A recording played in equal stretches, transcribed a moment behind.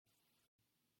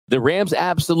The Rams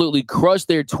absolutely crushed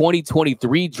their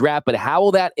 2023 draft, but how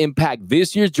will that impact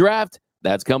this year's draft?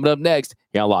 That's coming up next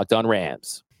here on Locked On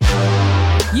Rams.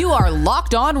 You are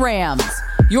Locked On Rams,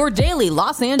 your daily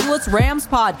Los Angeles Rams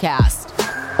podcast.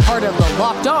 Part of the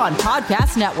Locked On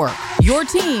Podcast Network, your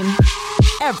team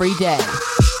every day.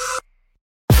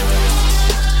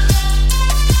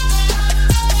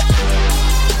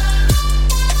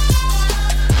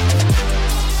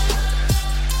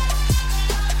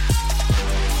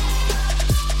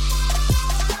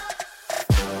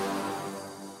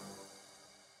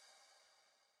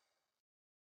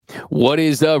 What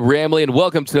is up, Ramley, and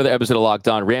welcome to another episode of Locked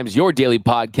On Rams, your daily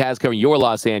podcast covering your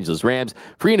Los Angeles Rams,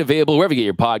 free and available wherever you get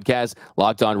your podcasts.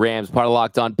 Locked On Rams, part of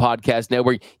Locked On Podcast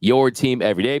Network, your team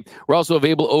every day. We're also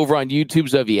available over on YouTube,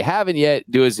 so if you haven't yet,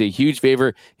 do us a huge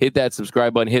favor, hit that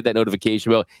subscribe button, hit that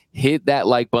notification bell, hit that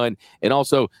like button, and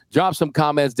also drop some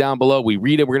comments down below. We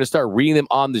read them. We're going to start reading them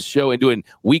on the show and doing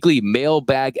weekly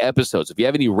mailbag episodes. If you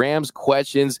have any Rams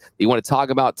questions, you want to talk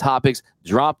about topics,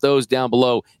 drop those down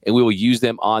below, and we will use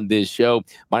them on this show.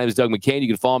 My name is Doug McCain. You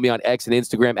can follow me on X and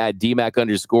Instagram at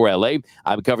DMAC_LA.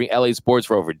 I've been covering LA sports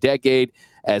for over a decade.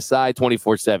 SI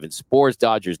 24/7 Sports,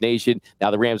 Dodgers Nation.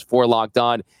 Now the Rams 4 Locked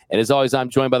On. And as always, I'm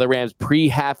joined by the Rams pre,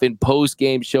 half, and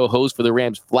post-game show host for the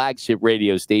Rams flagship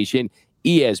radio station,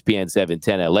 ESPN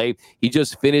 710 LA. He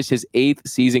just finished his 8th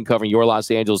season covering your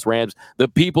Los Angeles Rams. The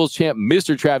People's Champ,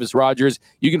 Mr. Travis Rogers.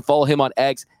 You can follow him on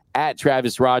X at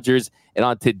Travis Rogers. And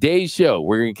on today's show,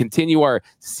 we're going to continue our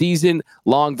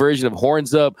season-long version of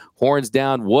Horns Up, Horns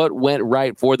Down, what went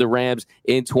right for the Rams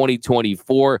in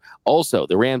 2024. Also,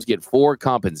 the Rams get 4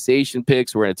 compensation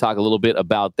picks. We're going to talk a little bit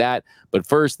about that. But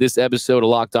first, this episode of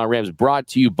Locked On Rams brought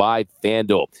to you by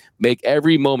FanDuel. Make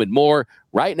every moment more.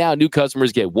 Right now, new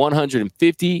customers get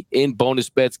 $150 in bonus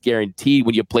bets guaranteed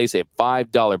when you place a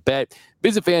 $5 bet.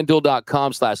 Visit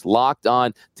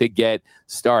FanDuel.com/lockedon to get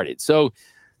started. So,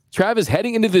 Travis,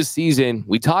 heading into this season,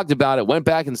 we talked about it, went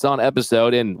back and saw an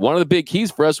episode, and one of the big keys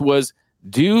for us was,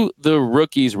 do the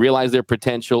rookies realize their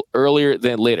potential earlier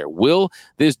than later? Will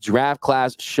this draft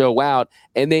class show out?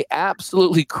 And they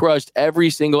absolutely crushed every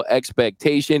single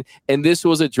expectation, and this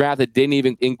was a draft that didn't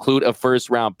even include a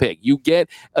first-round pick. You get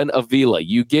an Avila,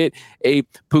 you get a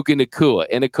Puka Nacua,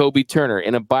 and a Kobe Turner,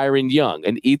 and a Byron Young,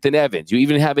 and Ethan Evans. You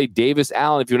even have a Davis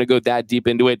Allen, if you want to go that deep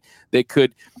into it, that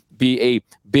could be a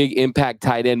big impact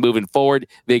tight end moving forward.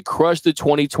 They crushed the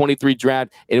 2023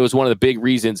 draft, and it was one of the big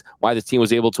reasons why this team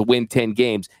was able to win 10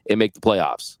 games and make the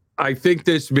playoffs. I think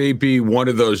this may be one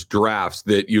of those drafts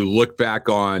that you look back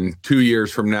on 2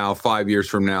 years from now, 5 years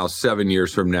from now, 7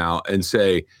 years from now, and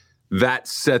say, that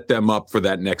set them up for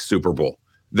that next Super Bowl.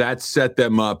 That set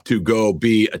them up to go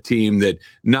be a team that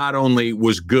not only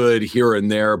was good here and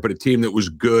there, but a team that was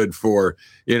good for,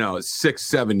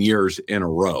 6-7 years in a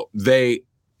row. They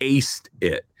aced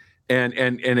it. And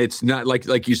it's not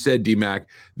like you said, DMAC,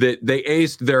 that they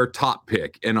aced their top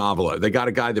pick in Avila. They got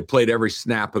a guy that played every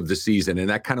snap of the season, and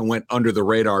that kind of went under the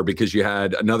radar because you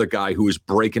had another guy who was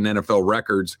breaking NFL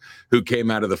records who came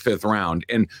out of the 5th round.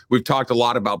 And we've talked a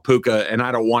lot about Puka, and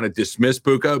I don't want to dismiss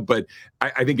Puka, but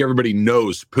I think everybody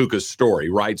knows Puka's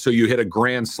story, right? So you hit a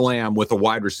grand slam with a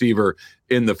wide receiver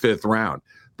in the 5th round.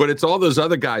 But it's all those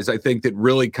other guys, I think, that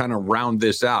really kind of round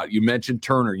this out. You mentioned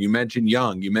Turner, you mentioned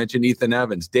Young, you mentioned Ethan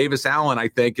Evans. Davis Allen, I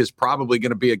think, is probably going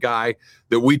to be a guy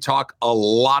that we talk a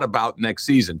lot about next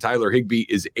season. Tyler Higbee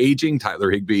is aging.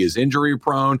 Tyler Higbee is injury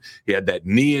prone. He had that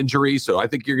knee injury. So I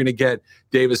think you're going to get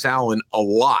Davis Allen a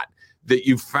lot. That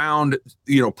you found,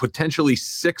 potentially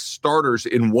 6 starters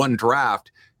in one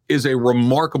draft is a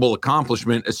remarkable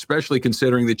accomplishment, especially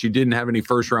considering that you didn't have any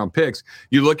first-round picks.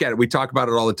 You look at it, we talk about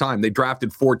it all the time. They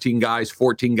drafted 14 guys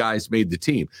made the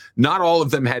team. Not all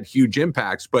of them had huge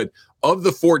impacts, but of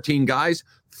the 14 guys,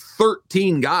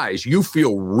 13 guys you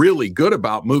feel really good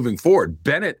about moving forward.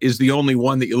 Bennett is the only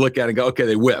one that you look at and go, okay,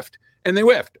 they whiffed. And they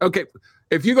whiffed. Okay,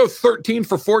 if you go 13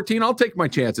 for 14, I'll take my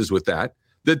chances with that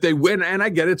they win. And I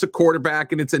get it, it's a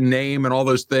quarterback and it's a name and all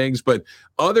those things. But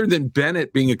other than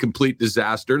Bennett being a complete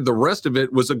disaster, the rest of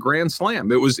it was a grand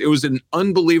slam. It was an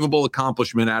unbelievable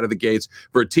accomplishment out of the gates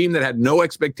for a team that had no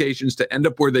expectations to end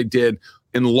up where they did,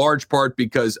 in large part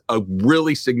because a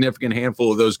really significant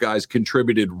handful of those guys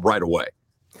contributed right away.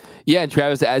 Yeah, and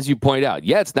Travis, as you point out,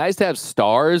 it's nice to have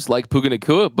stars like Puka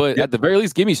Nacua, but at the very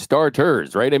least, give me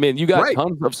starters, right? I mean, you got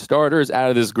tons of starters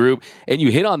out of this group, and you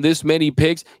hit on this many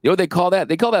picks. You know what they call that?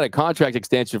 They call that a contract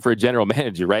extension for a general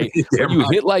manager, right? When you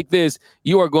hit like this,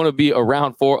 you are going to be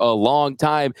around for a long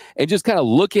time. And just kind of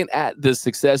looking at the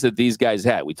success that these guys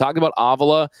had. We talked about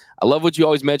Avila. I love what you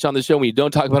always mention on the show. When you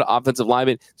don't talk about offensive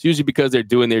linemen, it's usually because they're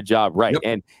doing their job right. Yep.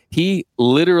 And he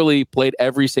literally played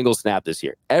every single snap this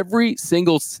year. Every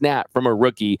single snap from a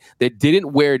rookie that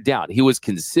didn't wear down. He was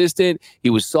consistent. He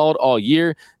was solid all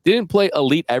year. Didn't play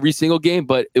elite every single game,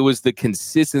 but it was the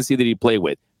consistency that he played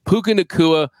with. Puka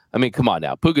Nacua, I mean, come on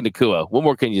now. Puka Nacua, what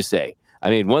more can you say? I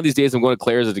mean, one of these days I'm going to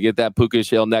Claire's to get that puka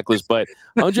shell necklace, but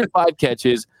 105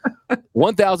 catches,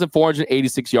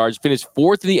 1,486 yards, finished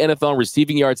fourth in the NFL in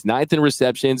receiving yards, ninth in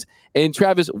receptions. And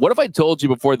Travis, what if I told you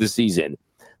before the season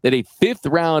that a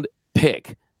fifth-round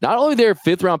pick, not only their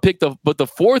fifth-round pick, but the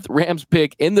fourth Rams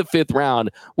pick in the fifth round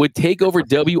would take over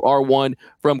WR1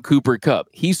 from Cooper Kupp?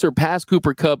 He surpassed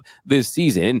Cooper Kupp this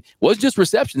season, and was just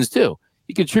receptions too.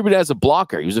 He contributed as a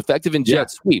blocker. He was effective in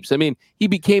jet sweeps. I mean, he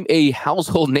became a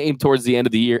household name towards the end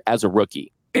of the year as a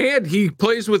rookie. And he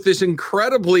plays with this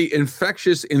incredibly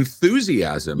infectious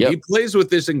enthusiasm. Yep. He plays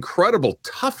with this incredible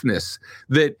toughness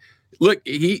that, look,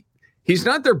 he's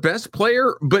not their best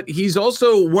player, but he's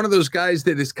also one of those guys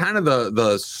that is kind of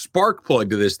the spark plug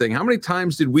to this thing. How many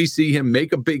times did we see him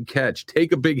make a big catch,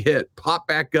 take a big hit, pop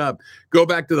back up, go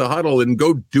back to the huddle, and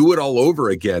go do it all over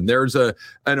again? There's an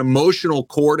emotional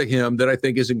core to him that I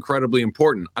think is incredibly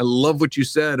important. I love what you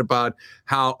said about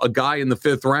how a guy in the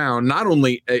fifth round, not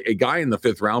only a guy in the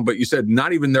fifth round, but you said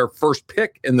not even their first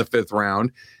pick in the fifth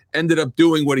round, ended up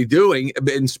doing what he's doing.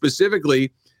 And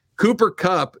specifically, Cooper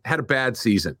Kupp had a bad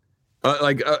season.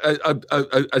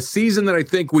 A season that I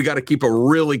think we got to keep a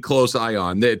really close eye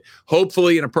on, that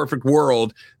hopefully in a perfect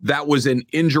world, that was an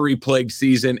injury-plagued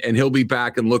season and he'll be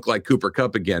back and look like Cooper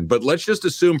Kupp again. But let's just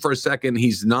assume for a second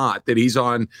he's not, that he's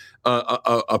on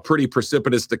a pretty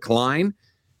precipitous decline.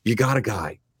 You got a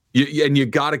guy. You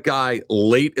got a guy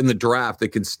late in the draft that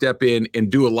can step in and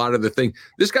do a lot of the things.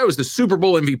 This guy was the Super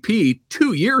Bowl MVP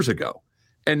 2 years ago.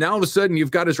 And now all of a sudden you've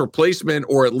got his replacement,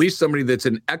 or at least somebody that's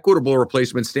an equitable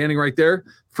replacement, standing right there.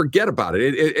 Forget about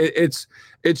it.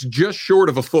 It's just short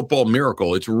of a football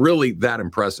miracle. It's really that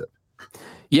impressive.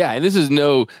 Yeah, and this is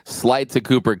no slight to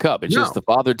Cooper Kupp. It's just the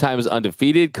father time is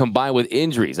undefeated combined with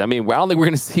injuries. I mean, I don't think we're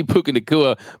going to see Puka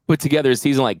Nacua put together a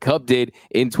season like Kupp did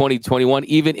in 2021,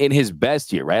 even in his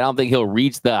best year, right? I don't think he'll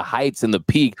reach the heights and the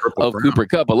peak of Cooper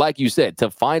Kupp. But like you said,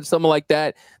 to find someone like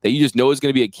that you just know is going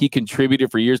to be a key contributor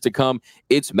for years to come,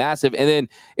 it's massive. And then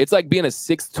it's like being a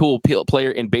sixth tool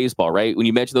player in baseball, right? When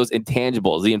you mention those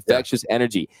intangibles, the infectious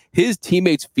energy, his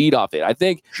teammates feed off it. I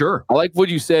think, I like what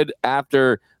you said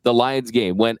after the Lions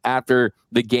game, when after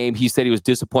the game he said he was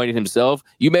disappointed himself.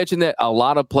 You mentioned that a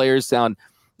lot of players sound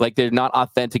like they're not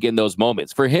authentic in those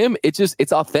moments. For him, it's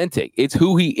authentic. It's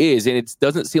who he is, and it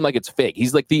doesn't seem like it's fake.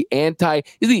 He's like he's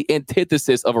the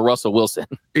antithesis of a Russell Wilson.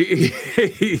 Mr.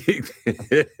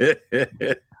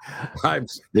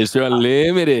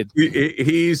 Unlimited.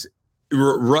 He's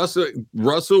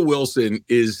Russell Wilson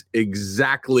is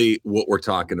exactly what we're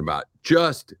talking about.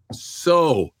 Just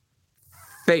so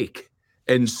fake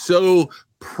and so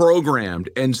programmed,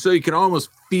 and so you can almost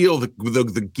feel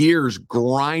the gears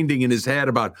grinding in his head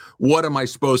about what am I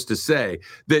supposed to say.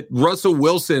 That Russell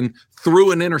Wilson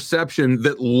threw an interception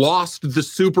that lost the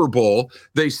Super Bowl.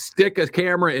 They stick a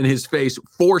camera in his face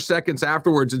 4 seconds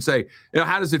afterwards and say,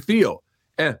 how does it feel?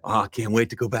 And I can't wait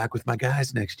to go back with my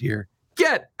guys next year.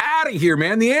 Get out of here,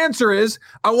 man. The answer is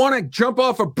I want to jump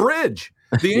off a bridge.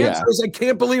 The answer is I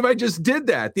can't believe I just did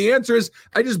that. The answer is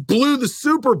I just blew the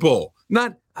Super Bowl.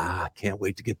 Not, I can't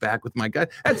wait to get back with my guy.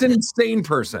 That's an insane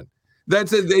person.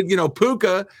 That's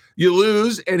Puka, you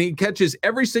lose, and he catches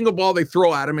every single ball they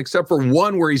throw at him except for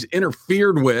one where he's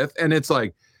interfered with, and it's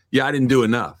like, I didn't do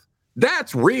enough.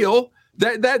 That's real.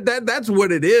 That's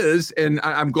what it is, and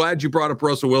I'm glad you brought up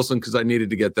Russell Wilson because I needed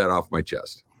to get that off my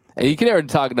chest. And you can never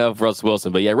talk enough of Russell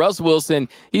Wilson. But yeah, Russell Wilson,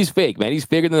 he's fake, man. He's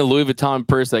bigger than the Louis Vuitton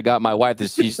purse I got my wife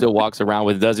that she still walks around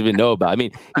with, doesn't even know about. I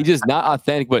mean, he's just not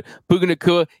authentic. But Puka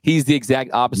Nacua, he's the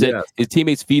exact opposite. Yes. His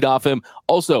teammates feed off him.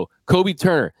 Also, Kobe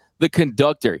Turner, the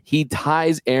conductor. He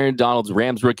ties Aaron Donald's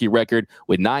Rams rookie record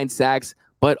with 9 sacks.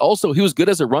 But also, he was good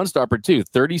as a run stopper, too.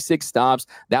 36 stops.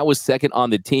 That was second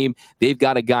on the team. They've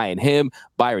got a guy in him.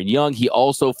 Byron Young, he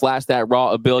also flashed that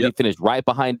raw ability, finished right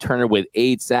behind Turner with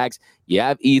 8 sacks. You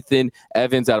have Ethan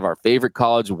Evans out of our favorite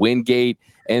college, Wingate,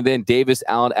 and then Davis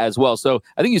Allen as well. So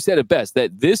I think you said it best,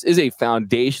 that this is a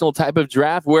foundational type of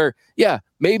draft where,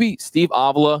 maybe Steve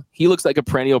Avila, he looks like a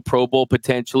perennial Pro Bowl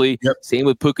potentially. Same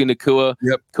with Puka Nacua,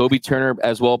 Kobe Turner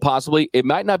as well, possibly. It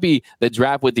might not be the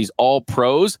draft with these all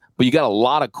pros, but you got a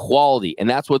lot of quality, and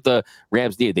that's what the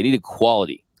Rams needed. They needed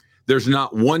quality. There's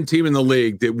not one team in the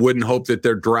league that wouldn't hope that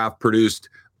their draft produced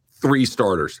 3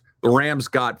 starters. The Rams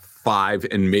got 5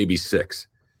 and maybe 6.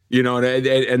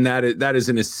 And that is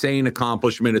an insane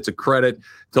accomplishment. It's a credit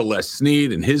to Les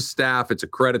Snead and his staff. It's a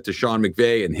credit to Sean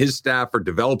McVay and his staff for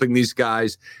developing these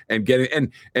guys and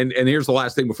getting and here's the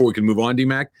last thing before we can move on,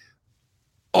 D-Mac.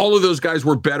 All of those guys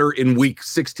were better in week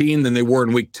 16 than they were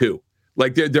in week 2.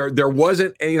 Like there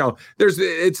wasn't,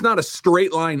 it's not a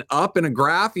straight line up in a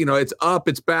graph. It's up,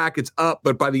 it's back, it's up.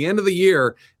 But by the end of the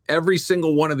year, every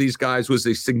single one of these guys was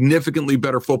a significantly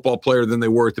better football player than they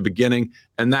were at the beginning.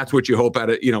 And that's what you hope out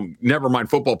of, never mind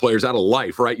football players, out of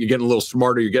life, right? You're getting a little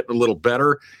smarter, you're getting a little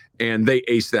better. And they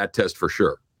aced that test for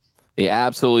sure. They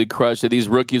absolutely crushed it. These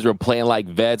rookies were playing like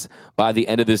vets by the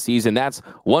end of the season. That's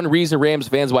one reason, Rams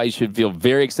fans, why you should feel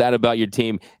very excited about your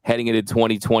team heading into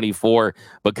 2024.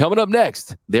 But coming up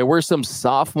next, there were some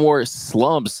sophomore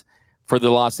slumps for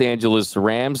the Los Angeles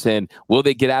Rams. And will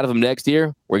they get out of them next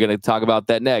year? We're going to talk about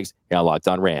that next here on Locked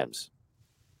On Rams.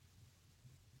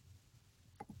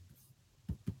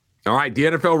 All right, the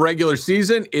NFL regular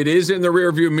season, it is in the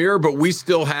rearview mirror, but we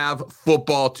still have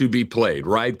football to be played,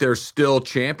 right? There's still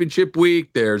championship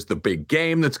week. There's the big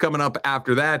game that's coming up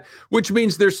after that, which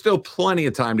means there's still plenty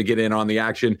of time to get in on the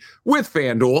action with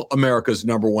FanDuel, America's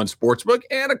 #1 sportsbook.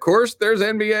 And, of course, there's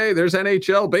NBA, there's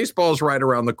NHL. Baseball's right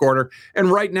around the corner.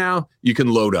 And right now, you can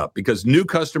load up because new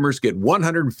customers get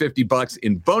 $150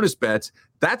 in bonus bets.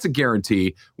 That's a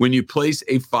guarantee when you place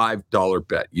a $5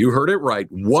 bet. You heard it right.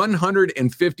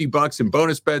 $150 in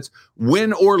bonus bets,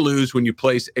 win or lose when you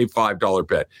place a $5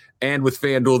 bet. And with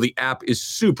FanDuel, the app is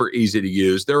super easy to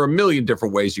use. There are a million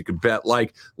different ways you can bet,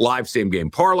 like live same-game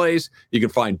parlays. You can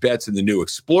find bets in the new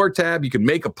Explore tab. You can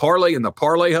make a parlay in the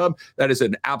Parlay Hub. That is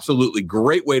an absolutely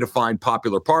great way to find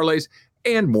popular parlays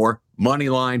and more. Money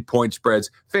line, point spreads.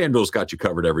 FanDuel's got you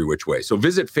covered every which way. So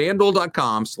visit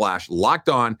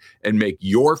FanDuel.com/lockedon and make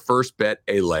your first bet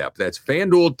a layup. That's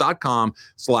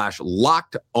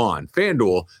FanDuel.com/lockedon.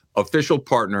 FanDuel, official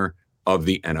partner of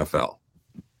the NFL.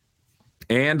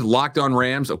 And Locked On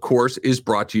Rams, of course, is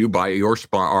brought to you by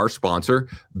our sponsor,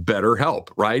 BetterHelp,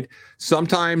 right?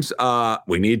 Sometimes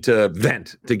we need to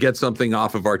vent, to get something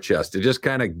off of our chest, to just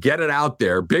kind of get it out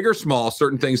there. Big or small,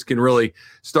 certain things can really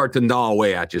start to gnaw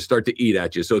away at you, start to eat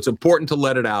at you. So it's important to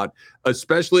let it out,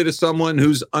 especially to someone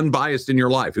who's unbiased in your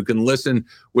life, who can listen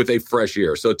with a fresh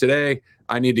ear. So today,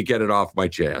 I need to get it off my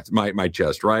chest, my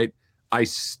chest, right? I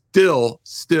still,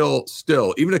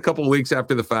 even a couple of weeks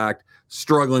after the fact,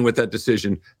 struggling with that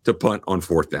decision to punt on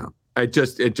 4th down. It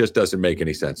just doesn't make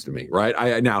any sense to me,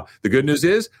 right? Now, the good news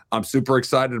is I'm super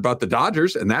excited about the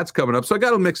Dodgers, and that's coming up. So I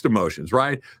got mixed emotions,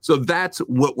 right? So that's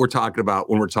what we're talking about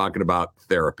when we're talking about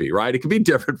therapy, right? It can be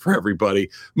different for everybody.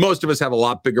 Most of us have a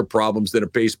lot bigger problems than a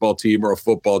baseball team or a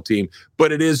football team,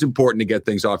 but it is important to get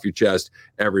things off your chest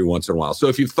every once in a while. So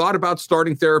if you've thought about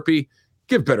starting therapy,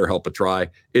 give BetterHelp a try.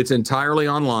 It's entirely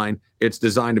online. It's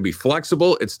designed to be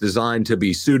flexible. It's designed to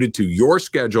be suited to your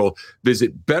schedule.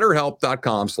 Visit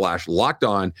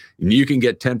BetterHelp.com/lockedon, and you can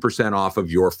get 10% off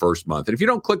of your first month. And if you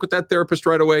don't click with that therapist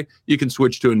right away, you can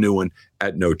switch to a new one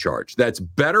at no charge. That's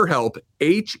BetterHelp,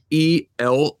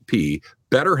 HELP,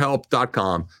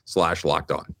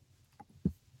 BetterHelp.com/lockedon.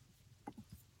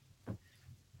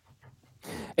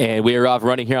 And we are off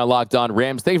running here on Locked On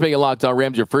Rams. Thanks for making Locked On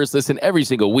Rams your first listen every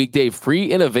single weekday,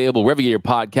 free and available wherever you get your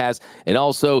podcast. And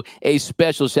also a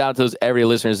special shout out to those everyday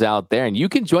listeners out there. And you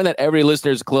can join that Everyday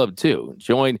Listeners Club too.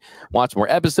 Join, watch more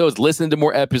episodes, listen to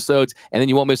more episodes, and then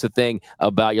you won't miss a thing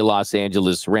about your Los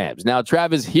Angeles Rams. Now,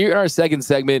 Travis, here in our second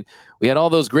segment, we had all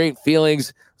those great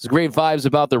feelings, those great vibes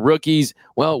about the rookies.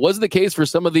 Well, it wasn't the case for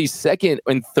some of these second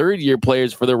and third year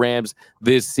players for the Rams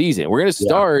this season. We're going to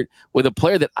start with a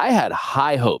player that I had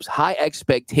high hopes, high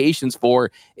expectations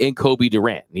for in Kobe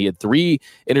Durant. He had 3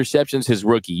 interceptions his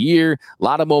rookie year, a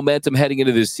lot of momentum heading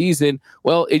into this season.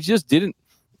 Well, it just didn't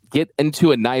get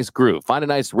into a nice groove, find a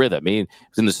nice rhythm. I mean, he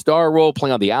was in the star role,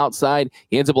 playing on the outside.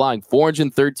 He ends up allowing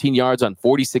 413 yards on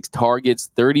 46 targets,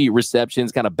 30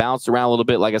 receptions, kind of bounced around a little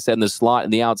bit, like I said, in the slot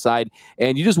and the outside.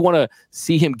 And you just want to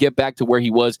see him get back to where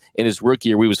he was in his rookie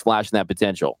year, where he was flashing that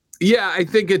potential. Yeah, I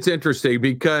think it's interesting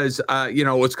because,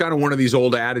 it's kind of one of these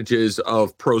old adages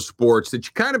of pro sports that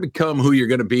you kind of become who you're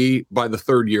going to be by the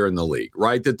 3rd year in the league,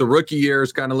 right? That the rookie year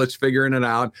is kind of let's figuring it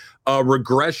out.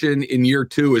 Regression in year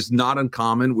 2 is not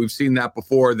uncommon. We've seen that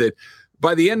before, that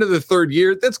by the end of the 3rd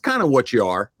year, that's kind of what you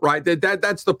are, right?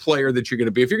 That's the player that you're going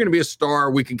to be. If you're going to be a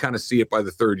star, we can kind of see it by the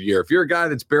 3rd year. If you're a guy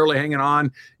that's barely hanging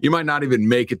on, you might not even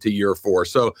make it to year 4.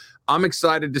 So I'm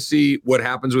excited to see what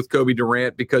happens with Kobe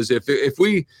Durant, because if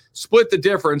we split the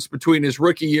difference between his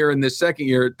rookie year and this second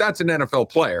year, that's an NFL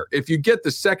player. If you get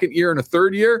the 2nd year and a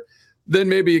 3rd year, then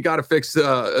maybe you got to fix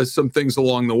some things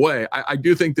along the way. I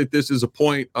do think that this is a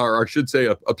point, or I should say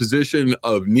a position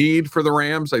of need for the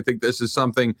Rams. I think this is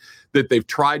something that they've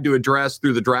tried to address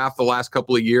through the draft the last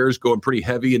couple of years, going pretty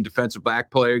heavy in defensive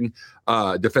back players,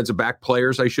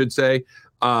 I should say.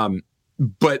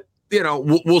 But,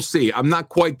 we'll see. I'm not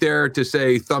quite there to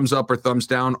say thumbs up or thumbs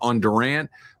down on Durant,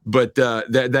 but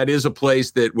that is a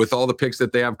place that with all the picks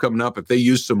that they have coming up, if they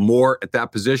use some more at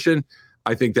that position,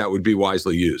 I think that would be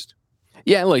wisely used.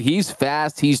 Yeah, look, he's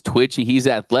fast, he's twitchy, he's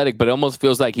athletic, but it almost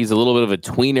feels like he's a little bit of a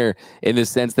tweener in the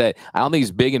sense that I don't think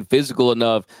he's big and physical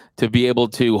enough to be able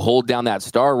to hold down that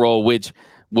star role, which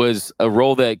was a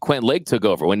role that Quentin Lake took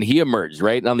over when he emerged,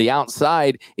 right? And on the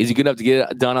outside, is he good enough to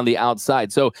get it done on the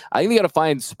outside? So I think they got to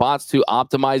find spots to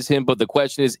optimize him, but the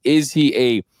question is he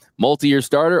a multi-year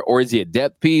starter or is he a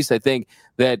depth piece? I think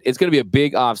that it's going to be a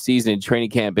big offseason in training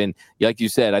camp. And like you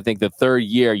said, I think the third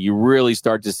year, you really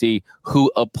start to see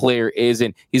who a player is,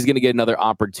 and he's going to get another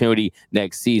opportunity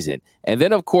next season. And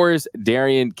then, of course,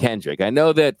 Derion Kendrick. I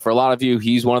know that for a lot of you,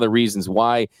 he's one of the reasons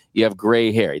why you have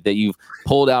gray hair, that you've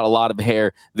pulled out a lot of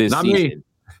hair this season. Me.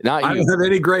 Not I don't have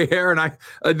any gray hair, and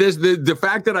the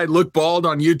fact that I look bald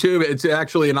on YouTube, it's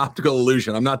actually an optical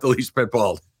illusion. I'm not the least bit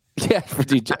bald. Yeah, for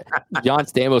John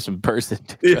Stamos in person.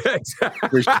 Yeah, exactly.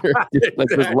 For sure. Like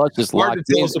this luscious lock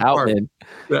out, man.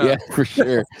 Yeah, for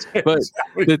sure. But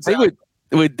the thing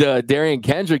with Derion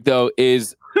Kendrick, though,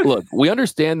 is, look, we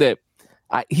understand that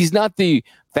he's not the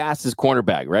fastest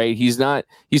cornerback, right? He's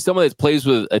someone that plays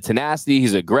with a tenacity.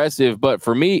 He's aggressive. But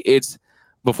for me, it's,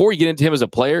 before you get into him as a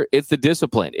player, it's the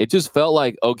discipline. It just felt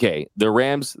like, okay, the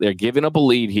Rams, they're giving up a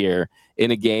lead here in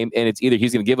a game, and it's either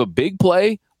he's going to give a big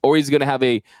play or he's going to have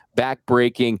a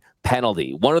back-breaking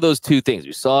penalty. One of those two things.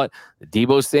 We saw it,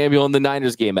 Deebo Samuel in the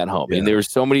Niners game at home. Yeah. And there were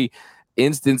so many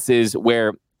instances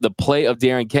where the play of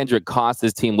Derion Kendrick cost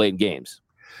his team late in games.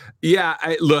 Yeah,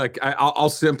 I'll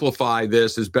simplify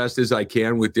this as best as I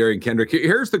can with Derion Kendrick.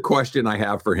 Here's the question I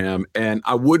have for him, and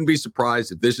I wouldn't be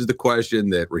surprised if this is the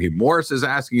question that Raheem Morris is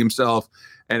asking himself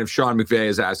and if Sean McVay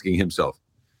is asking himself.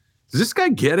 Does this guy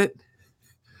get it?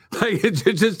 Like, it's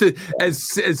just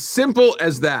as simple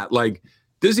as that. Like,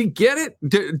 does he get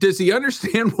it? Does he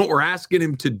understand what we're asking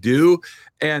him to do?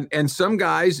 And some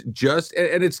guys just,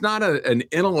 and it's not an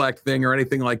intellect thing or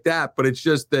anything like that, but it's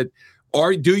just that,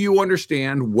 do you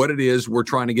understand what it is we're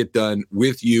trying to get done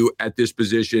with you at this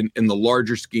position in the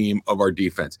larger scheme of our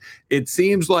defense? It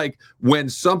seems like when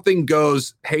something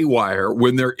goes haywire,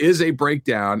 when there is a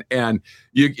breakdown, and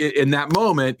in that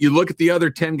moment, you look at the other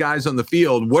 10 guys on the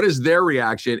field, what is their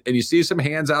reaction? And you see some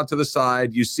hands out to the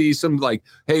side. You see some like,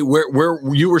 hey, where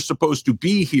you were supposed to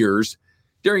be here's.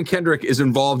 Derion Kendrick is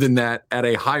involved in that at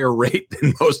a higher rate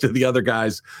than most of the other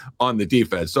guys on the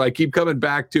defense. So I keep coming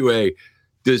back to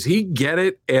does he get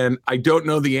it? And I don't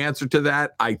know the answer to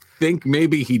that. I think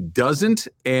maybe he doesn't,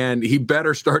 and he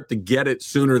better start to get it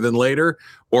sooner than later.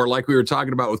 Or like we were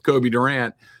talking about with Kobe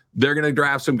Durant, they're going to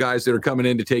draft some guys that are coming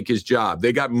in to take his job.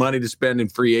 They got money to spend in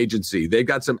free agency. They've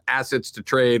got some assets to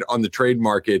trade on the trade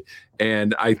market.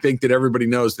 And I think that everybody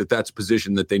knows that that's a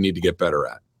position that they need to get better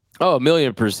at. Oh,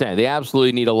 1,000,000%. They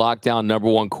absolutely need a lockdown number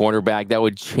one cornerback. That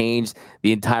would change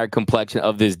the entire complexion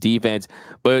of this defense.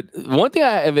 But one thing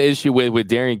I have an issue with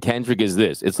Derion Kendrick is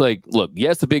this. It's like, look,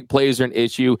 yes, the big plays are an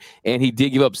issue, and he did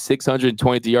give up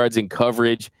 620 yards in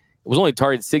coverage. It was only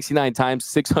targeted 69 times,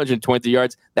 620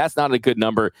 yards. That's not a good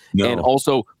number. No. And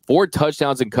also 4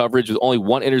 touchdowns in coverage with only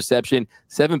 1 interception,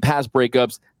 7 pass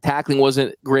breakups. Tackling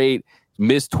wasn't great.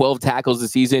 Missed 12 tackles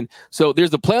this season. So there's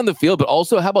the play on the field, but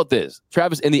also, how about this?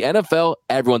 Travis, in the NFL,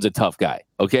 everyone's a tough guy,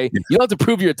 okay? Yeah. You don't have to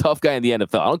prove you're a tough guy in the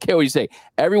NFL. I don't care what you say.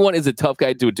 Everyone is a tough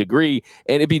guy to a degree,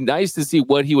 and it'd be nice to see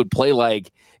what he would play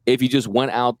like if he just went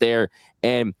out there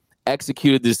and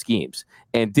executed the schemes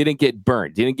and didn't get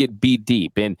burned, didn't get beat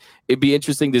deep. And it'd be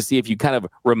interesting to see if you kind of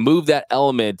remove that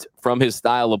element from his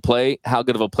style of play, how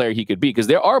good of a player he could be. Because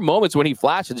there are moments when he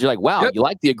flashes, you're like, wow, yep, you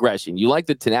like the aggression, you like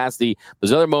the tenacity.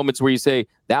 There's other moments where you say,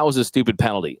 that was a stupid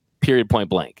penalty, period, point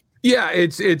blank. Yeah,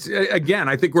 it's again,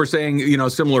 I think we're saying,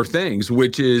 similar things,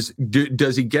 which is,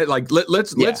 does he get, like,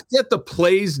 let's get the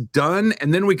plays done,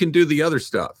 and then we can do the other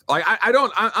stuff. Like,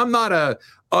 I'm not a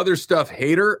other stuff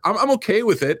hater. I'm okay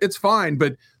with it. It's fine,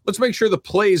 but let's make sure the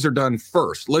plays are done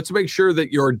first. Let's make sure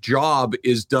that your job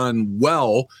is done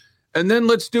well, and then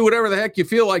let's do whatever the heck you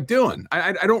feel like doing.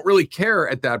 I don't really care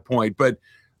at that point, but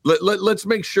let's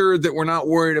make sure that we're not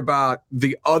worried about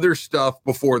the other stuff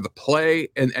before the play,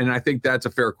 and I think that's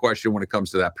a fair question when it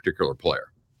comes to that particular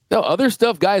player. No, other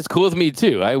stuff guy is cool with me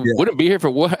too. I wouldn't be here for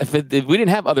what if we didn't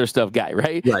have other stuff guy,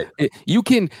 right? Right. You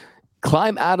can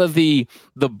climb out of the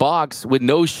box with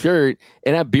no shirt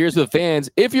and have beers with fans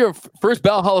if you're a first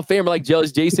ballot Hall of Famer like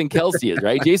Jason Kelce is,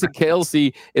 right? Jason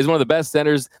Kelce is one of the best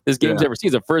centers this game's ever seen.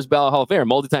 He's a first ballot Hall of Famer,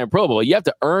 multi-time Pro Bowl. You have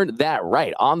to earn that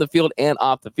right on the field and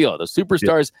off the field. The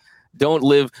superstars don't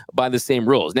live by the same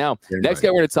rules. Now, next guy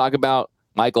we're going to talk about,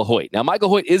 Michael Hoyt. Now, Michael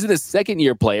Hoyt isn't a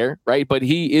second-year player, right? But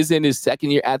he is in his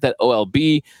second year at that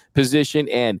OLB position.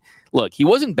 And look, he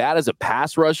wasn't bad as a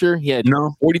pass rusher. He had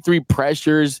 43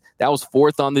 pressures. That was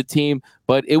fourth on the team,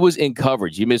 but it was in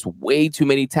coverage. He missed way too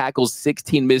many tackles,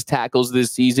 16 missed tackles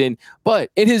this season. But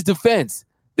in his defense,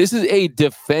 this is a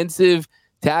defensive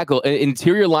tackle, an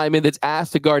interior lineman that's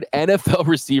asked to guard NFL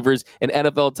receivers and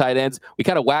NFL tight ends. We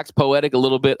kind of wax poetic a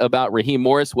little bit about Raheem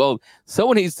Morris. Well,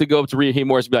 someone needs to go up to Raheem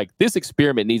Morris and be like, this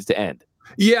experiment needs to end.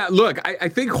 Yeah, look, I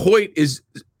think Hoyt is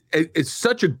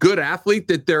such a good athlete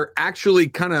that they're actually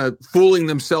kind of fooling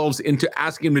themselves into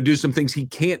asking him to do some things he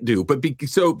can't do. But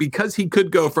because he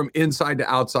could go from inside to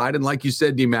outside, and like you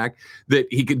said, D-Mac, that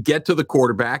he could get to the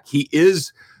quarterback, he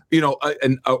is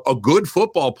a good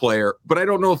football player, but I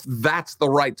don't know if that's the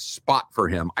right spot for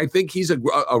him. I think he's a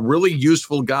really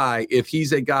useful guy if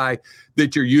he's a guy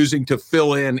that you're using to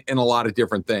fill in a lot of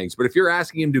different things. But if you're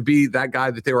asking him to be that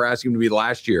guy that they were asking him to be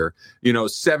last year,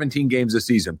 17 games a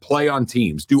season, play on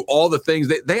teams, do all the things,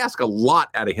 they ask a lot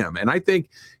out of him. And I think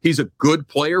he's a good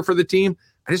player for the team.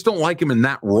 I just don't like him in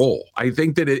that role. I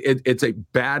think that it's a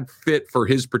bad fit for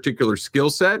his particular skill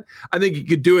set. I think he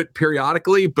could do it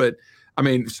periodically, but I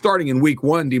mean, starting in week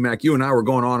 1, D-Mac, you and I were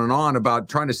going on and on about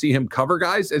trying to see him cover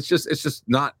guys. It's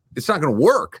not going to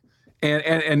work.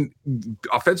 And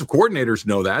offensive coordinators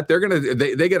know that.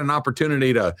 They get an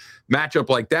opportunity to match up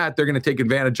like that. They're going to take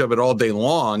advantage of it all day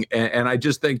long. And I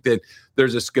just think that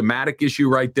there's a schematic issue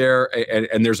right there,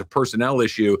 and there's a personnel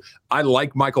issue. I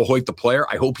like Michael Hoyt, the player.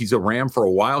 I hope he's a Ram for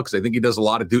a while because I think he does a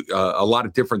lot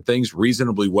of different things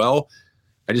reasonably well.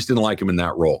 I just didn't like him in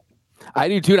that role. I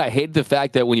do too, and I hate the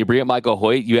fact that when you bring up Michael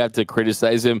Hoyt, you have to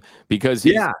criticize him because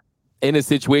he's in a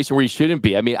situation where he shouldn't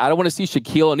be. I mean, I don't want to see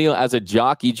Shaquille O'Neal as a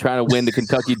jockey trying to win the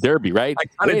Kentucky Derby, right? I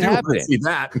kind of do want to see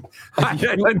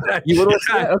that. You little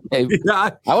okay.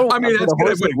 Yeah, I mean, that's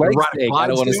good. I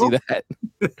don't want to see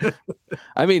that.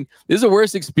 I mean, this is a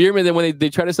worse experiment than when they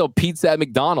try to sell pizza at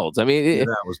McDonald's. I mean,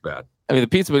 that was bad. I mean, the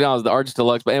pizza McDonald's, the Arch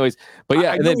Deluxe, but anyways,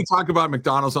 I know we talk about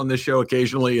McDonald's on this show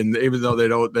occasionally, and even though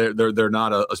they're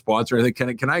not a sponsor or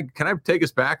anything. Can I take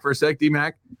us back for a sec,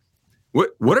 D-Mac?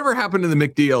 Whatever happened to the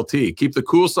McDLT? Keep the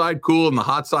cool side cool and the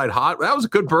hot side hot. That was a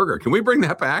good burger. Can we bring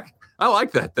that back? I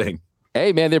like that thing.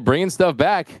 Hey, man, they're bringing stuff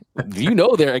back.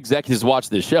 Their executives watch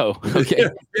this show. Okay.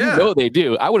 Yeah. They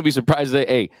do. I wouldn't be surprised that,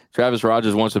 hey, Travis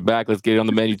Rogers wants it back. Let's get it on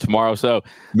the menu tomorrow. So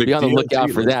be on the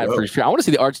lookout for that for sure. I want to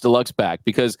see the Arch Deluxe back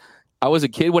because I was a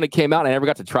kid when it came out and I never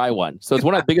got to try one. So it's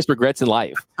one of my biggest regrets in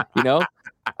life. I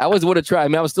always would have tried. I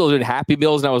mean, I was still doing Happy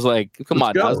Meals and I was like, come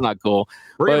on, that's not cool.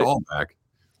 Bring it all back.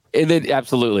 And then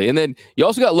absolutely. And then you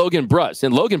also got Logan Bruss.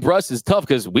 And Logan Bruss is tough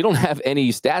because we don't have any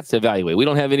stats to evaluate. We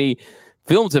don't have any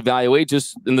film to evaluate,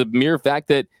 just in the mere fact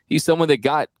that he's someone that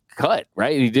got cut,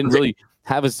 right? He didn't really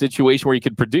have a situation where he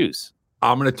could produce.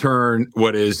 I'm going to turn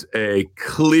what is a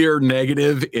clear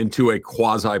negative into a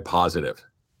quasi-positive.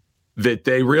 That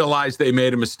they realized they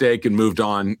made a mistake and moved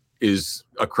on is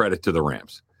a credit to the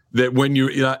Rams. That when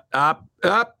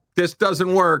this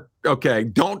doesn't work, okay,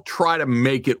 don't try to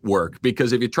make it work.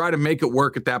 Because if you try to make it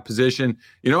work at that position,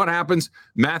 you know what happens?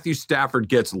 Matthew Stafford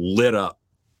gets lit up.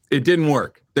 It didn't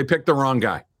work. They picked the wrong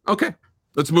guy. Okay,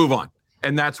 let's move on.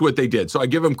 And that's what they did. So I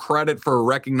give them credit for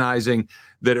recognizing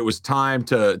that it was time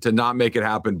to not make it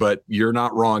happen. But you're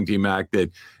not wrong, D-Mac,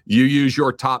 that you use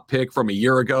your top pick from a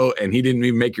year ago and he didn't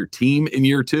even make your team in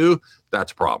year 2.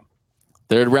 That's a problem.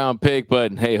 3rd round pick,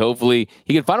 but hey, hopefully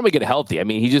he can finally get healthy. I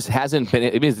mean, he just hasn't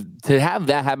been. I mean, to have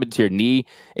that happen to your knee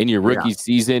in your rookie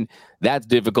season, that's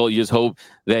difficult. You just hope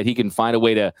that he can find a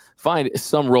way to find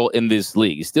some role in this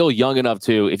league. He's still young enough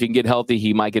to, if he can get healthy,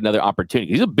 he might get another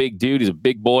opportunity. He's a big dude. He's a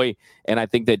big boy. And I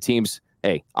think that teams,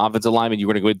 hey, offensive linemen, you're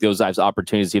going to go with those types of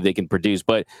opportunities, see if they can produce.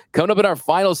 But coming up in our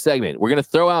final segment, we're going to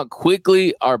throw out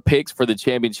quickly our picks for the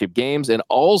championship games. And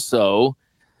also,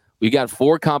 we got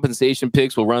 4 compensation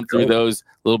picks. We'll run through those.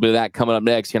 A little bit of that coming up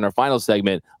next here in our final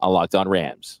segment on Locked On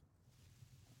Rams.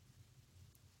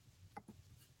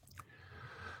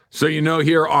 So,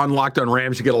 here on Locked On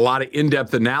Rams, you get a lot of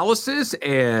in-depth analysis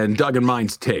and Doug and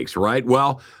mine's takes, right?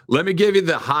 Well, let me give you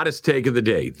the hottest take of the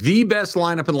day. The best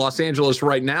lineup in Los Angeles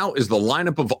right now is the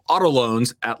lineup of auto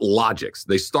loans at Logix.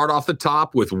 They start off the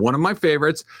top with one of my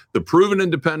favorites, the proven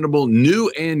and dependable new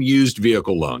and used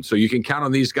vehicle loan. So you can count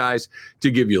on these guys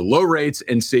to give you low rates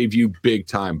and save you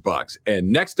big-time bucks. And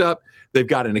next up, They've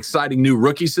got an exciting new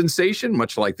rookie sensation,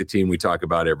 much like the team we talk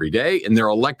about every day, in their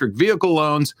electric vehicle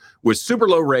loans with super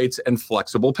low rates and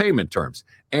flexible payment terms.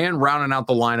 And rounding out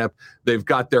the lineup, they've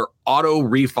got their auto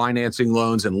refinancing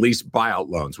loans and lease buyout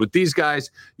loans. With these guys,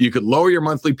 you could lower your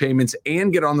monthly payments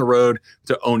and get on the road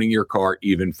to owning your car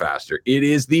even faster. It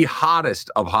is the hottest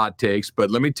of hot takes,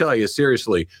 but let me tell you,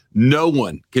 seriously, no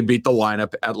one can beat the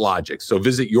lineup at Logix. So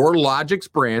visit your Logix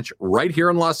branch right here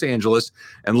in Los Angeles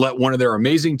and let one of their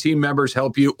amazing team members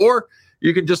help you, or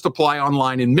you can just apply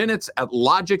online in minutes at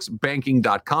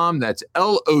logixbanking.com. That's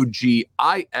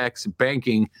Logix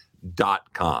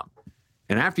banking.com.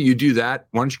 And after you do that,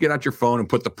 why don't you get out your phone and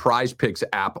put the Prize Picks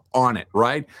app on it,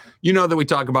 right? You know that we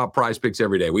talk about Prize Picks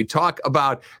every day. We talk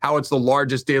about how it's the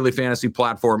largest daily fantasy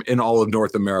platform in all of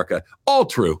North America. All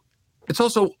true. It's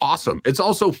also awesome. It's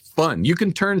also fun. You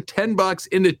can turn $10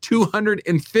 into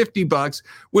 $250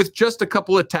 with just a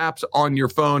couple of taps on your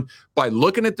phone by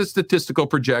looking at the statistical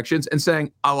projections and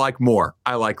saying, I like more,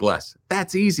 I like less.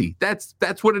 That's easy. That's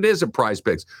what it is at Prize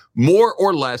Picks. More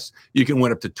or less, you can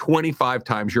win up to 25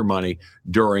 times your money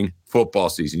during football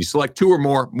season. You select two or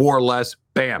more or less,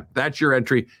 bam, that's your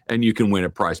entry, and you can win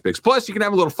at Prize Picks. Plus, you can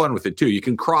have a little fun with it, too. You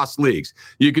can cross leagues.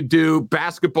 You could do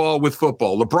basketball with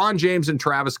football. LeBron James and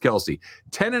Travis Kelce,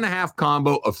 10.5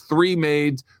 combo of 3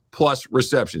 mades plus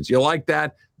receptions. You like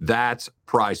that? That's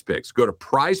Prize Picks. Go to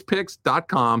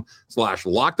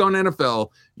prizepicks.com/LockedOnNFL.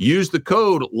 Use the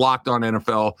code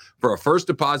LockedOnNFL for a first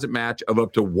deposit match of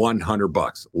up to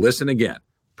 $100. Listen again.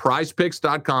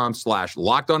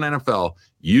 prizepicks.com/LockedOnNFL.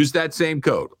 Use that same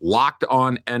code,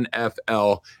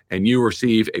 LockedOnNFL, and you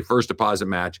receive a first deposit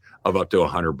match of up to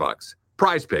 $100.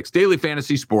 Prize Picks, daily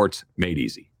fantasy sports made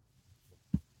easy.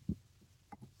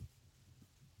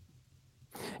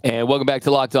 And welcome back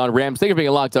to Locked On Rams. Thank you for being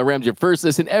Locked On Rams, your first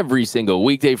listen every single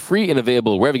weekday, free and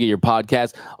available wherever you get your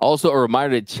podcast. Also, a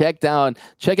reminder to check out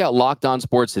Locked On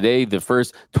Sports Today, the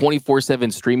first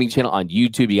 24/7 streaming channel on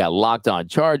YouTube. You got Locked On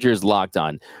Chargers, Locked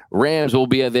On Rams will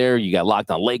be there. You got Locked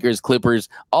On Lakers, Clippers,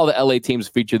 all the LA teams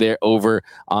featured there over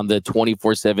on the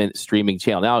 24/7 streaming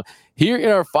channel. Now, here in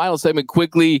our final segment,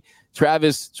 quickly,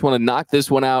 Travis, just want to knock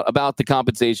this one out about the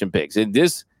compensation picks. And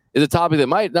this is a topic that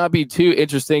might not be too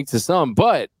interesting to some,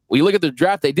 but when you look at the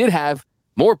draft, they did have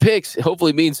more picks. It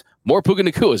hopefully means more Puka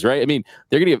Nakuas, right? I mean,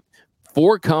 they're going to get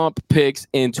 4 comp picks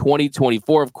in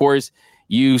 2024. Of course,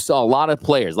 you saw a lot of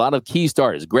players, a lot of key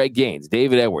starters: Greg Gaines,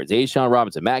 David Edwards, A'Shaun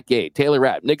Robinson, Matt Gay, Taylor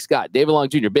Rapp, Nick Scott, David Long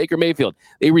Jr., Baker Mayfield.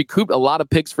 They recouped a lot of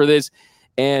picks for this.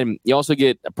 And you also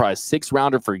get a probably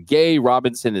 6th-rounder for Gay,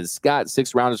 Robinson, and Scott,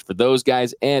 6th-rounders for those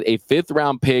guys, and a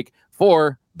 5th-round pick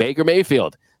for Baker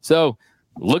Mayfield. So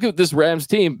look at this Rams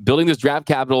team building this draft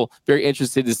capital. Very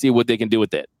interested to see what they can do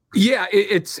with it. Yeah,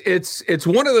 it's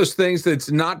one of those things that's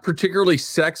not particularly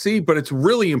sexy, but it's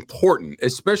really important,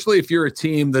 especially if you're a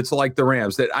team that's like the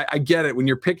Rams. That I get it. When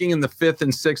you're picking in the 5th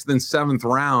and 6th and 7th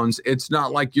rounds, it's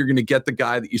not like you're going to get the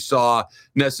guy that you saw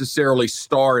necessarily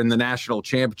star in the national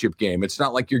championship game. It's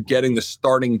not like you're getting the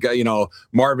starting guy,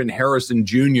 Marvin Harrison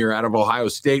Jr. out of Ohio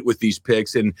State with these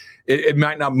picks, and it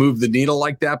might not move the needle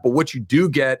like that. But what you do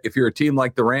get if you're a team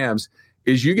like the Rams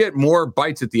is you get more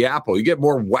bites at the apple. You get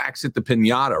more wax at the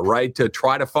piñata, right? To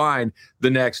try to find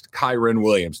the next Kyren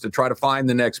Williams, to try to find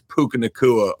the next Puka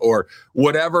Nacua, or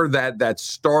whatever that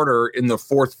starter in the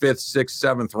 4th, 5th, 6th,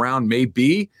 7th round may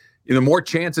be. The more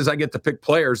chances I get to pick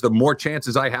players, the more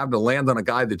chances I have to land on a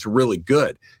guy that's really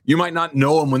good. You might not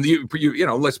know him when you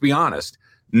let's be honest.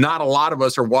 Not a lot of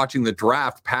us are watching the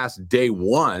draft past day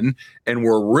 1, and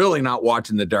we're really not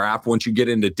watching the draft once you get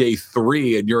into day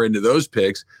 3 and you're into those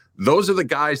picks. Those are the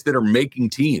guys that are making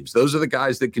teams. Those are the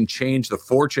guys that can change the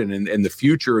fortune and the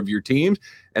future of your teams.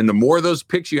 And the more of those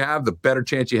picks you have, the better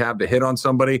chance you have to hit on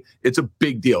somebody. It's a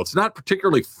big deal. It's not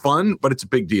particularly fun, but it's a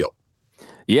big deal.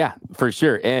 Yeah, for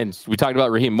sure. And we talked about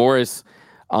Raheem Morris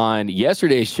on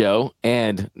yesterday's show,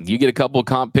 and you get a couple of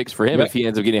comp picks for him if he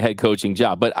ends up getting a head coaching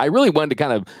job. But I really wanted to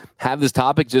kind of have this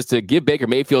topic just to give Baker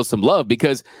Mayfield some love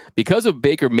because of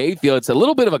Baker Mayfield, it's a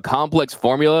little bit of a complex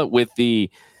formula with the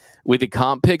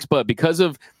comp picks, but because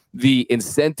of the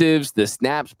incentives, the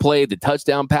snaps played, the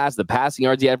touchdown pass, the passing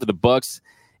yards he had for the Bucs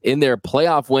in their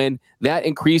playoff win, that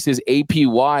increases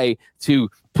APY to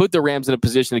put the Rams in a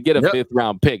position to get a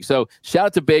 5th-round pick. So shout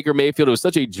out to Baker Mayfield. It was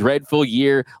such a dreadful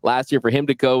year last year for him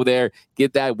to go there,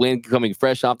 get that win coming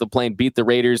fresh off the plane, beat the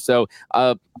Raiders. So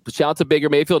shout out to Baker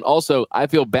Mayfield. Also, I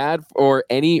feel bad for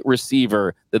any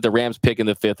receiver that the Rams pick in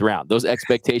the 5th round. Those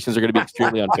expectations are going to be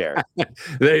extremely unfair.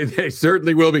 They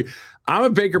certainly will be. I'm a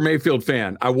Baker Mayfield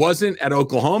fan. I wasn't at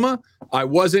Oklahoma. I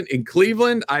wasn't in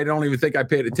Cleveland. I don't even think I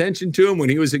paid attention to him when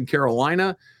he was in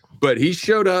Carolina. But he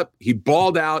showed up, he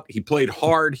balled out, he played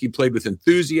hard, he played with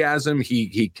enthusiasm,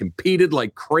 he competed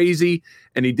like crazy,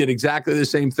 and he did exactly the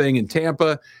same thing in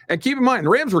Tampa. And keep in mind, the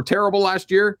Rams were terrible last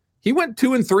year. He went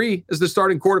 2-3 as the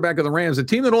starting quarterback of the Rams. A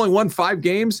team that only won 5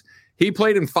 games, he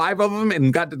played in 5 of them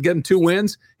and got to get him 2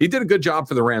 wins. He did a good job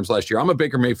for the Rams last year. I'm a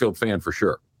Baker Mayfield fan for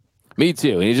sure. Me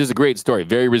too. And he's just a great story.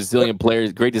 Very resilient player.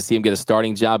 It's great to see him get a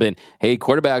starting job. And hey,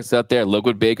 quarterbacks out there, look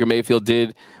what Baker Mayfield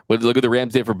did. Look what the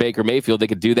Rams did for Baker Mayfield. They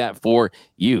could do that for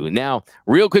you. Now,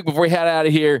 real quick before we head out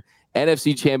of here,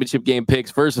 NFC Championship game picks.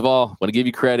 First of all, I want to give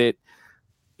you credit.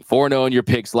 4-0 in your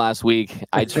picks last week.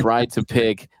 I tried to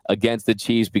pick against the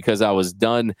Chiefs because I was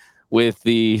done with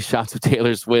the shots of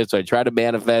Taylor Swift. So I tried to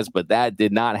manifest, but that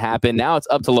did not happen. Now it's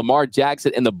up to Lamar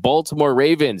Jackson and the Baltimore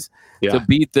Ravens to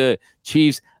beat the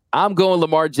Chiefs. I'm going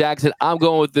Lamar Jackson. I'm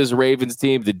going with this Ravens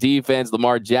team. The defense,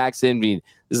 Lamar Jackson. I mean,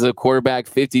 this is a quarterback,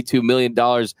 $52 million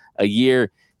a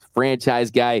year,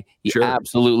 franchise guy.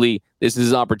 Absolutely, this is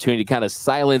his opportunity to kind of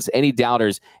silence any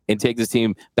doubters and take this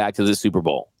team back to the Super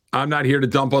Bowl. I'm not here to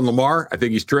dump on Lamar. I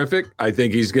think he's terrific. I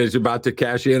think he's about to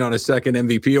cash in on a second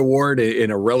MVP award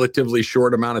in a relatively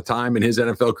short amount of time in his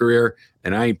NFL career,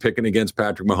 and I ain't picking against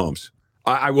Patrick Mahomes.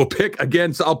 I will pick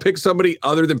against. I'll pick somebody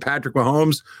other than Patrick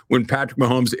Mahomes when Patrick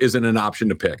Mahomes isn't an option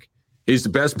to pick. He's the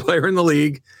best player in the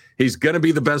league. He's going to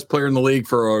be the best player in the league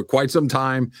for quite some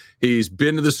time. He's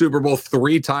been to the Super Bowl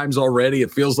 3 times already.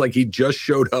 It feels like he just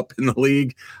showed up in the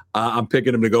league. I'm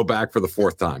picking him to go back for the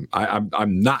 4th time.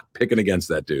 I'm not picking against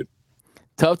that dude.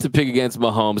 Tough to pick against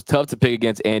Mahomes. Tough to pick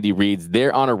against Andy Reid.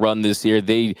 They're on a run this year.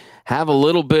 They have a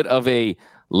little bit of a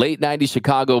late 90s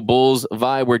Chicago Bulls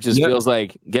vibe where it just feels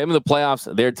like get them in the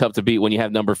playoffs. They're tough to beat when you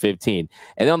have number 15.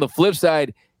 And then on the flip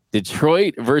side,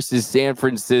 Detroit versus San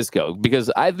Francisco, because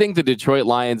I think the Detroit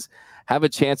Lions have a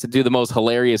chance to do the most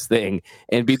hilarious thing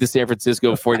and beat the San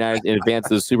Francisco 49ers in advance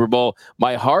of the Super Bowl.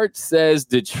 My heart says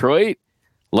Detroit.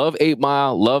 Love 8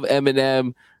 Mile, love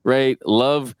Eminem, right?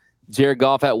 Love Jared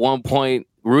Goff at one point.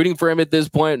 Rooting for him at this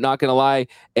point, not going to lie.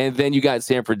 And then you got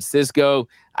San Francisco.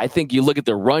 I think you look at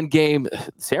the run game.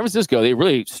 San Francisco, they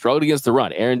really struggled against the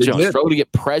run. Aaron Jones struggled to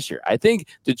get pressure. I think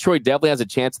Detroit definitely has a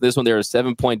chance in this one. They're a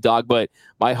 7-point dog, but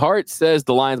my heart says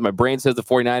the Lions. My brain says the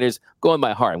 49ers. Go in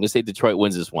my heart. I'm going to say Detroit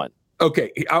wins this one.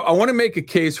 Okay, I want to make a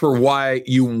case for why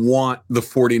you want the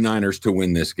 49ers to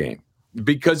win this game.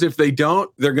 Because if they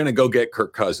don't, they're going to go get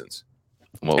Kirk Cousins.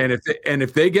 Whoa. And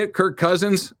if they get Kirk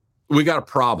Cousins, we got a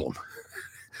problem.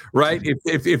 Right?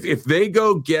 If they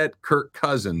go get Kirk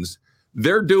Cousins,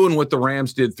 they're doing what the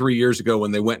Rams did 3 years ago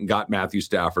when they went and got Matthew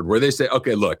Stafford, where they say,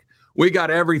 okay, look, we got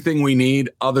everything we need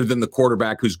other than the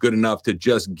quarterback who's good enough to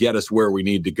just get us where we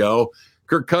need to go.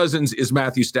 Kirk Cousins is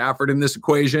Matthew Stafford in this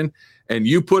equation. And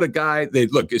you put a guy,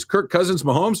 is Kirk Cousins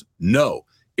Mahomes? No.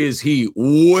 Is he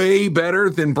way better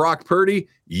than Brock Purdy?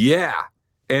 Yeah.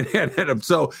 And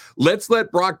so let's let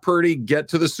Brock Purdy get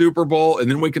to the Super Bowl, and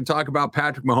then we can talk about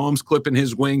Patrick Mahomes clipping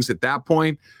his wings at that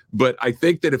point. But I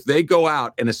think that if they go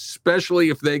out, and especially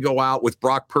if they go out with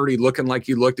Brock Purdy looking like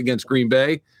he looked against Green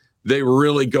Bay, they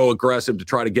really go aggressive to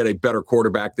try to get a better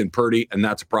quarterback than Purdy, and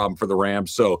that's a problem for the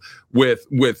Rams. So with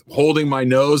holding my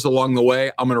nose along the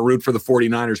way, I'm going to root for the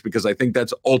 49ers because I think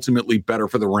that's ultimately better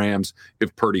for the Rams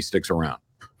if Purdy sticks around.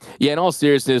 Yeah, in all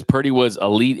seriousness, Purdy was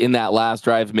elite in that last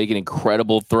drive, making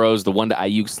incredible throws. The one to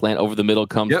Ayuk slant over the middle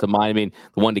comes to mind. I mean,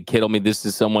 the one to Kittle. I mean, this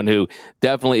is someone who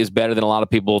definitely is better than a lot of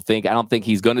people think. I don't think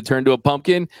he's going to turn to a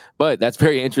pumpkin, but that's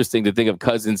very interesting to think of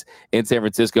Cousins in San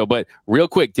Francisco. But real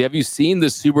quick, have you seen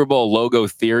the Super Bowl logo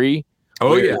theory?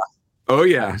 Oh,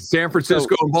 yeah. San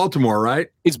Francisco and Baltimore, right?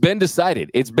 It's been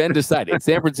decided. It's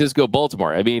San Francisco,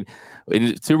 Baltimore. I mean,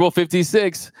 in Super Bowl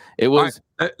 56, it was.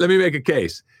 Right, let me make a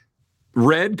case.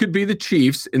 Red could be the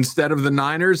Chiefs instead of the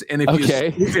Niners. And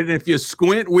if you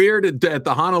squint weird at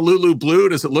the Honolulu blue,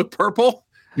 does it look purple?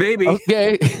 Maybe.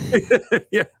 Okay.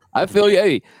 Yeah. I feel you.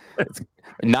 Hey,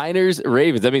 Niners,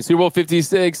 Ravens. I mean, Super Bowl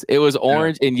 56, it was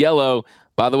orange and yellow.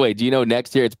 By the way, do you know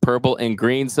next year it's purple and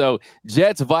green? So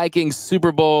Jets, Vikings,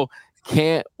 Super Bowl.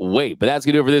 Can't wait. But that's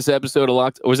going to do it for this episode of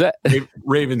Locked. Was that?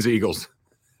 Ravens, Eagles.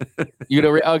 You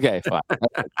know, okay, fine.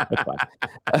 That's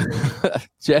fine.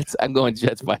 Jets, I'm going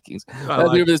Jets, Vikings.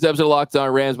 That's it for this episode of Locked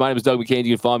On Rams. My name is Doug McCain.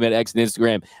 You can follow me on X and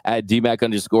Instagram at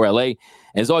DMAC_LA.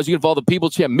 And as always, you can follow the People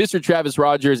Champ, Mr. Travis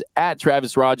Rogers, at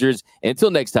Travis Rogers. And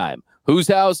until next time, whose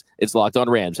house? It's Locked On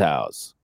Rams house.